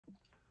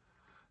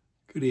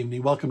Good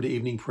evening. Welcome to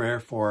evening prayer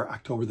for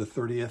October the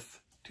 30th,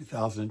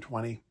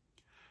 2020.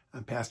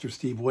 I'm Pastor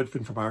Steve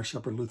Woodfin from Our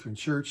Shepherd Lutheran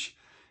Church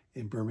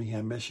in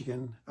Birmingham,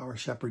 Michigan.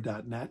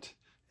 ourshepherd.net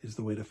is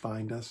the way to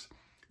find us.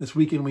 This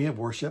weekend we have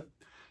worship,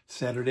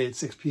 Saturday at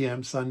 6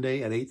 p.m.,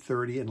 Sunday at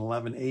 8:30 and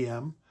 11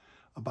 a.m.,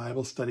 a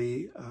Bible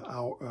study,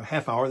 a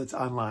half hour that's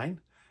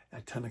online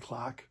at 10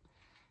 o'clock.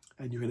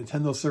 And you can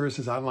attend those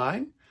services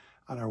online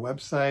on our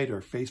website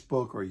or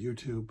Facebook or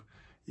YouTube.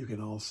 You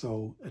can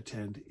also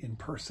attend in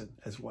person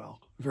as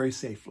well, very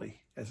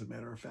safely, as a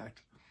matter of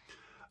fact.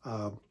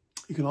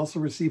 You can also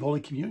receive Holy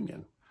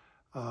Communion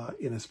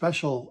in a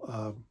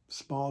special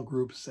small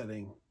group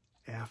setting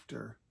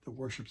after the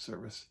worship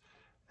service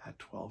at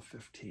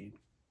 12:15.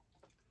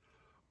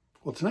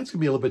 Well, tonight's going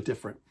to be a little bit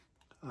different.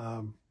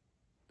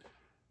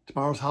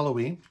 Tomorrow's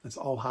Halloween. It's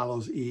All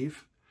Hallows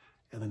Eve.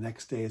 And the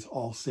next day is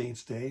All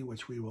Saints Day,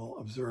 which we will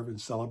observe and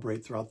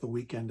celebrate throughout the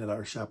weekend at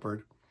Our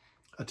Shepherd.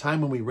 A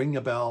time when we ring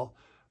a bell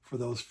for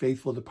those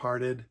faithful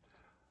departed,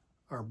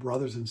 our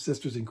brothers and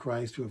sisters in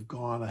Christ who have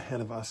gone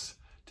ahead of us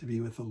to be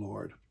with the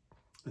Lord.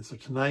 And so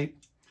tonight,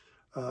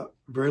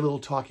 very little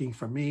talking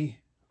from me,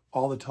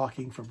 all the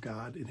talking from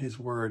God in His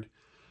Word,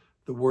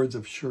 the words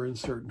of sure and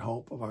certain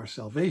hope of our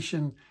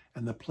salvation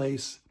and the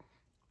place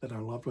that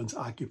our loved ones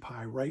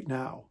occupy right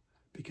now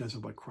because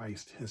of what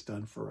Christ has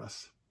done for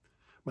us.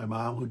 My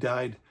mom, who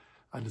died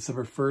on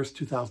December 1st,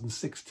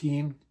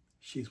 2016,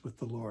 she's with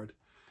the Lord.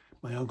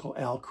 My uncle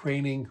Al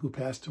Craning, who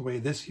passed away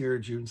this year,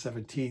 June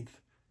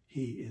 17th,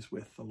 he is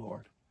with the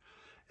Lord.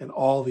 And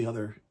all the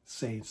other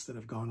saints that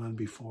have gone on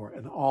before,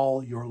 and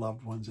all your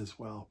loved ones as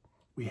well.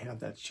 We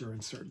have that sure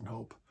and certain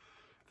hope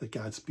that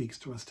God speaks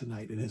to us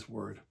tonight in His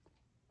Word.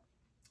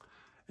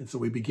 And so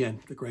we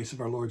begin. The grace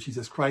of our Lord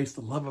Jesus Christ,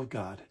 the love of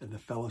God, and the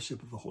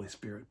fellowship of the Holy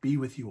Spirit be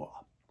with you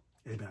all.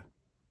 Amen.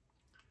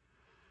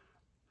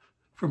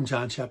 From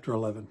John chapter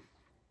 11.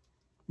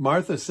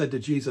 Martha said to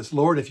Jesus,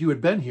 "Lord, if you had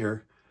been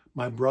here,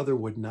 my brother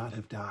would not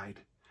have died.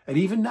 And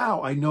even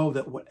now I know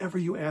that whatever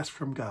you ask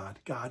from God,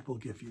 God will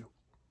give you."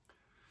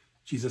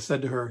 Jesus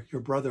said to her,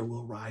 "Your brother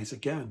will rise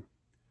again."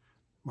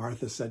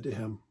 Martha said to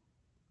him,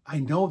 "I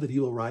know that he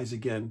will rise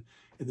again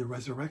in the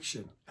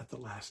resurrection at the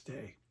last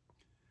day."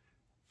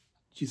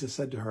 Jesus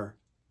said to her,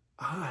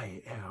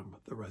 "I am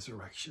the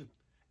resurrection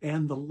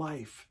and the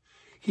life.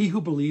 He who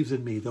believes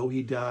in me, though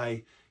he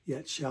die,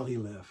 yet shall he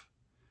live.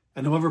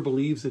 And whoever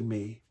believes in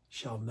me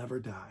shall never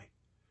die.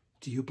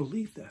 Do you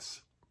believe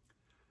this?"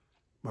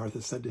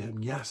 Martha said to him,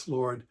 "Yes,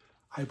 Lord,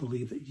 I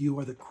believe that you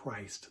are the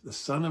Christ, the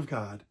Son of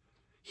God,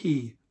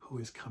 He who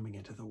is coming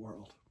into the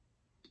world."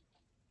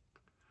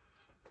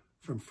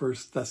 From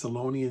 1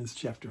 Thessalonians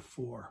chapter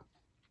 4.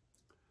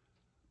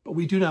 "But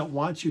we do not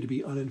want you to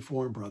be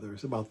uninformed,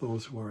 brothers, about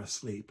those who are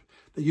asleep,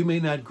 that you may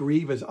not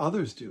grieve as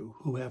others do,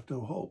 who have no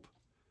hope.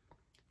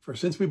 For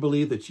since we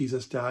believe that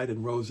Jesus died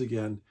and rose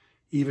again,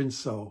 even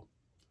so,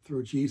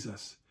 through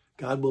Jesus,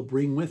 God will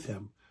bring with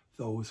Him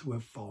those who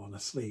have fallen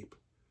asleep.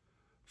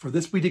 For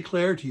this we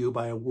declare to you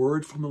by a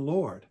word from the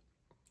Lord,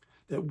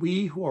 that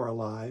we who are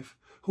alive,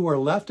 who are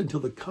left until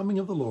the coming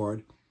of the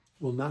Lord,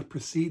 will not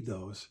precede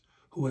those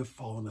who have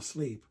fallen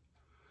asleep.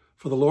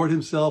 For the Lord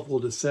Himself will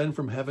descend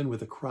from heaven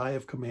with a cry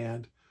of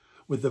command,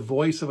 with the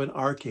voice of an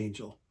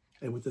archangel,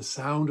 and with the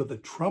sound of the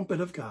trumpet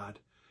of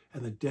God,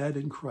 and the dead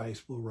in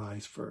Christ will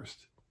rise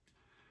first.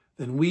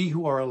 Then we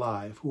who are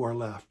alive, who are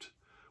left,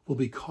 will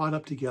be caught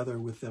up together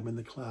with them in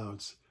the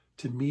clouds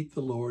to meet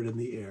the Lord in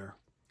the air,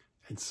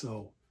 and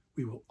so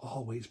we will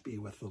always be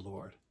with the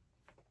Lord.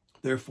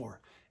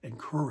 Therefore,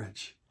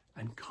 encourage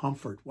and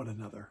comfort one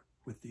another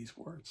with these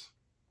words."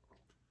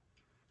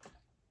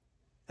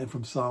 And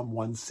from Psalm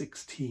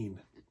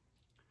 116,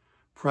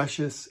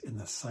 "Precious in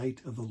the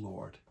sight of the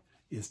Lord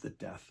is the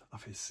death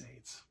of His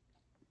saints."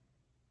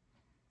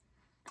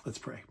 Let's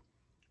pray.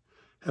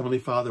 Heavenly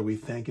Father, we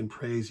thank and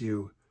praise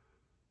You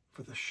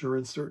for the sure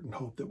and certain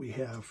hope that we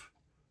have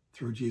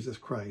through Jesus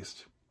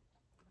Christ,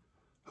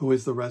 who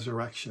is the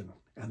resurrection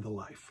and the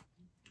life.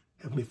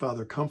 Heavenly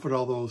Father, comfort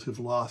all those who've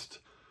lost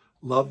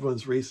loved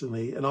ones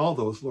recently, and all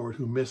those, Lord,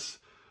 who miss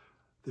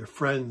their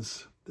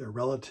friends, their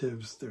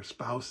relatives, their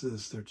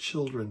spouses, their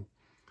children.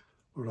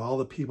 Lord, all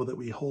the people that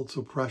we hold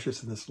so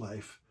precious in this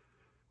life,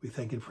 we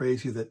thank and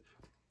praise You that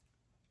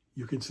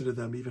You consider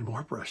them even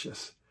more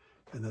precious,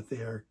 and that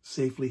they are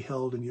safely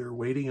held in Your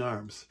waiting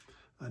arms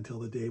until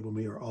the day when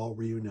we are all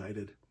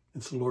reunited.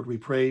 And so, Lord, we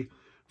pray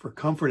for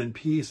comfort and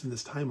peace in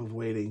this time of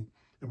waiting,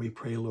 and we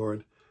pray,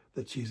 Lord,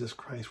 that Jesus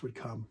Christ would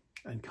come,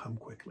 and come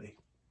quickly.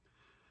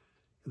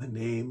 In the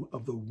name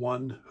of the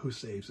one who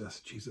saves us,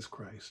 Jesus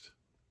Christ.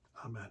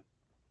 Amen.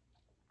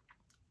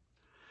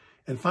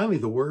 And finally,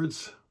 the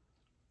words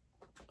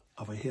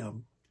of a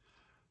hymn,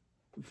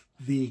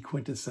 the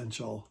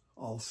quintessential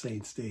All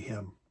Saints Day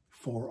hymn,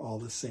 For All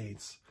the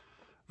Saints.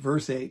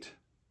 Verse 8,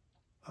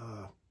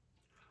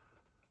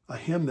 a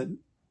hymn that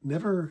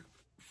never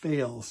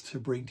fails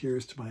to bring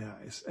tears to my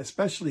eyes,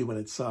 especially when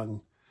it's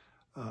sung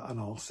on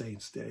All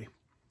Saints Day.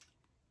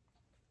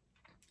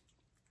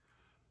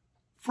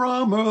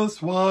 From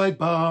earth's wide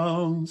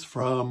bounds,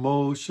 from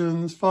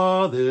ocean's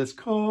farthest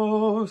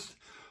coast,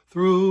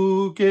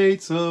 through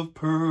gates of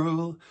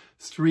pearl,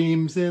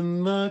 streams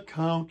in the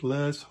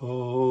countless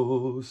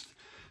host,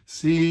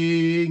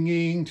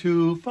 singing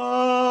to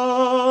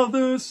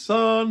Father,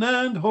 Son,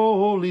 and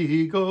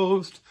Holy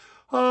Ghost.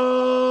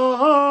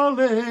 Alleluia,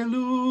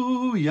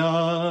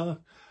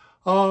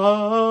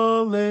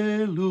 alleluia.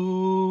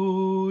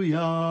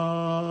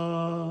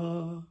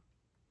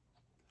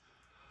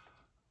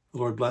 The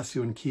Lord bless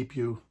you and keep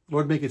you. The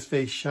Lord make his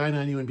face shine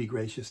on you and be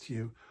gracious to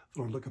you. The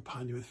Lord look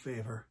upon you with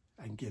favor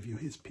and give you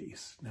his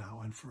peace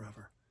now and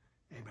forever.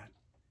 Amen.